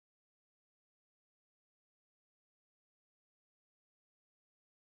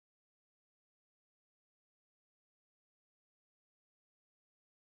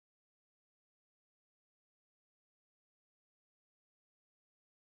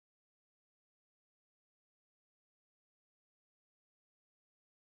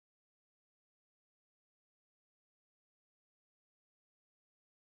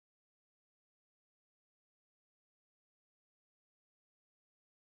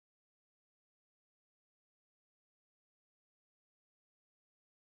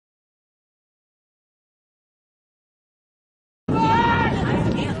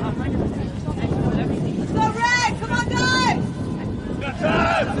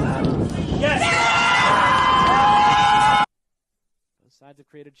Yes! Both sides have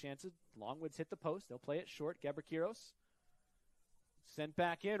created chances. Longwood's hit the post. They'll play it short. Gardner-Webb sent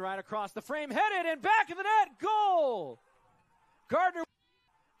back in, right across the frame, headed and back of the net. Goal! Gardner.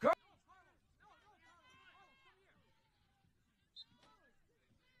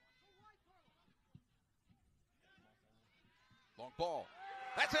 Long ball.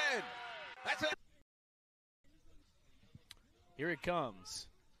 That's in. That's it. Here it comes.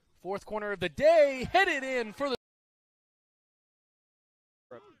 Fourth corner of the day, headed in for the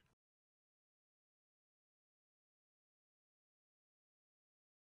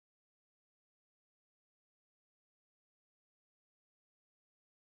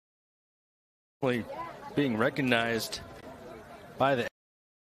being recognized by the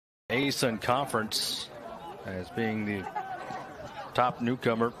ASUN Conference as being the top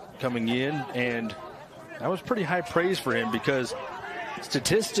newcomer coming in, and that was pretty high praise for him because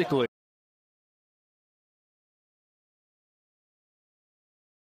statistically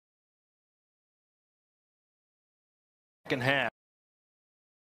second half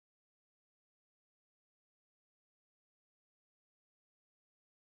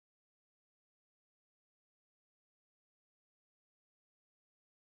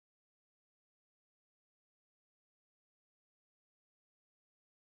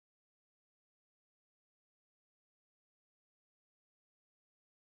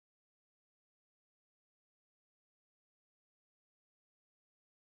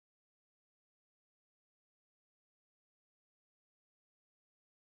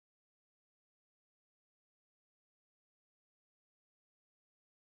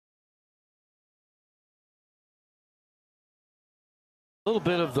a little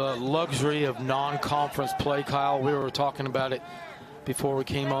bit of the luxury of non-conference play, Kyle. We were talking about it before we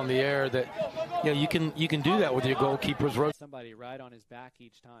came on the air that you can do that with your goalkeepers. Somebody right on his back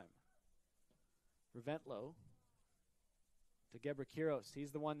each time. Reventlow to Gardner-Webb. He's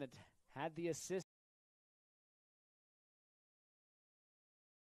the one that had the assist.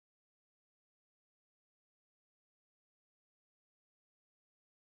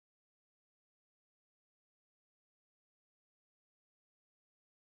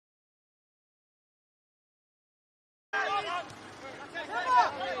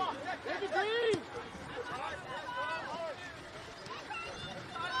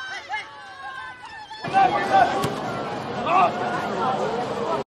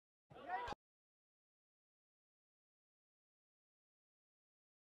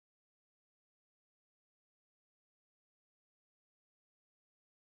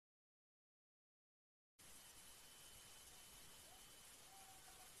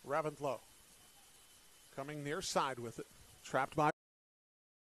 Reventlow coming near side with it, trapped by.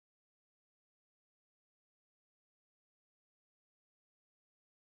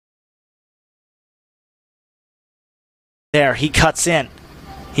 There, he cuts in.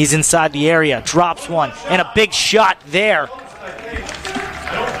 He's inside the area, drops one, and a big shot there.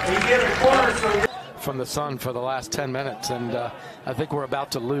 From the Sun for the last 10 minutes, and I think we're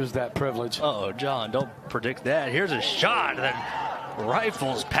about to lose that privilege. Oh, John, don't predict that. Here's a shot that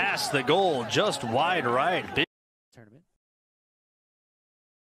rifles past the goal, just wide right. Big Tournament.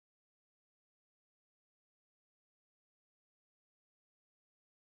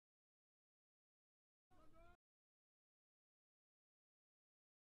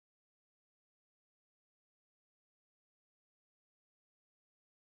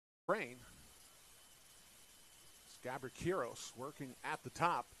 Rain. Gardner-Webb working at the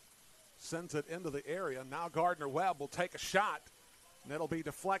top, sends it into the area. Now Gardner-Webb will take a shot, and it'll be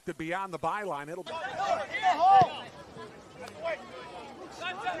deflected beyond the byline. It'll be.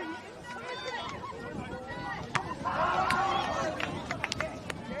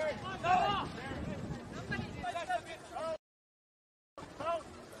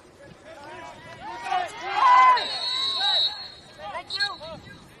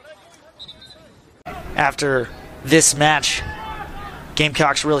 After this match,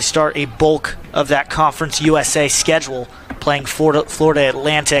 Gamecocks really start a bulk of that Conference USA schedule, playing Florida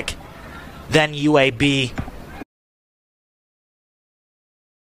Atlantic, then UAB.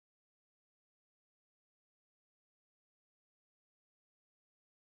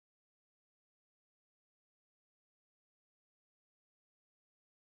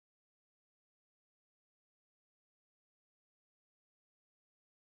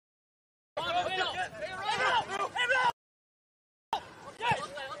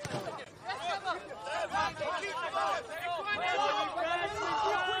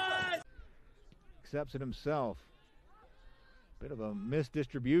 Accepts it himself. Bit of a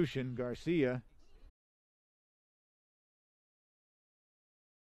misdistribution. Garcia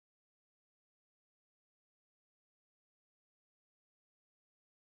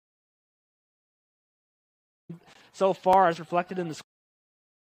so far, as reflected in the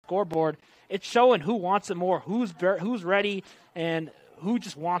scoreboard, it's showing who wants it more, who's ready, and who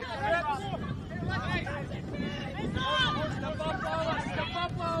just wants it.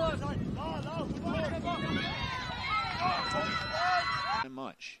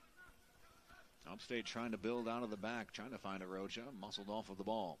 Much. Upstate trying to build out of the back, trying to find Arocha, muscled off of the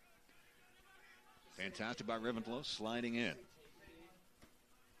ball. Fantastic by Reventlow, sliding in.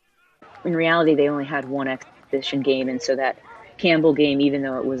 In reality, they only had one exhibition game, and so that Campbell game, even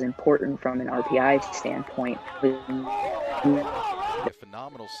though it was important from an RPI standpoint, A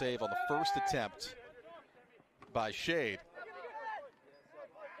phenomenal save on the first attempt by Shade.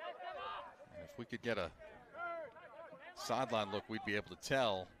 And if we could get a sideline look, we'd be able to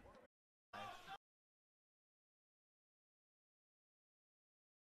tell.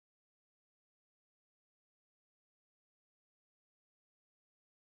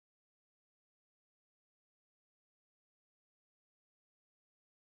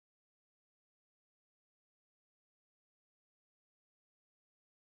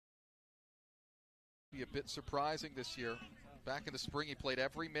 Be a bit surprising this year. Back in the spring, he played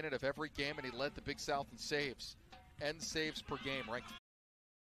every minute of every game, and he led the Big South in saves. End saves per game, ranked.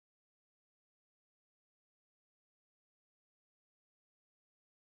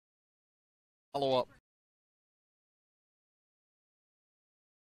 Follow up.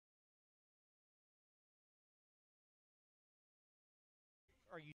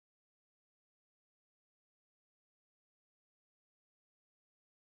 Are you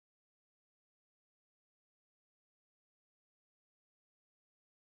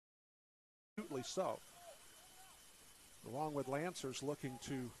so? Along with Lancers looking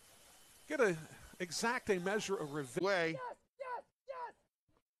to get a exact a measure of revenge.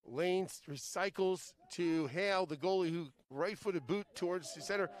 Lanes recycles to Hale, the goalie, who right-footed boot towards the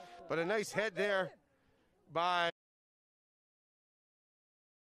center, but a nice head there by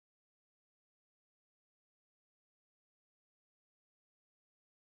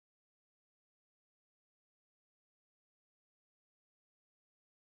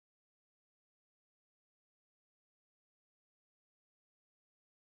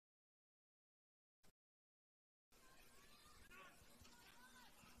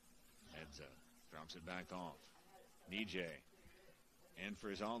drops it back off. Nijay in for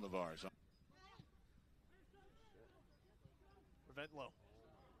his Aldavars. Reventlow.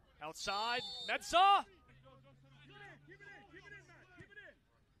 Outside. Mensah.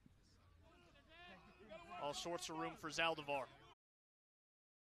 All sorts of room for Zaldivar.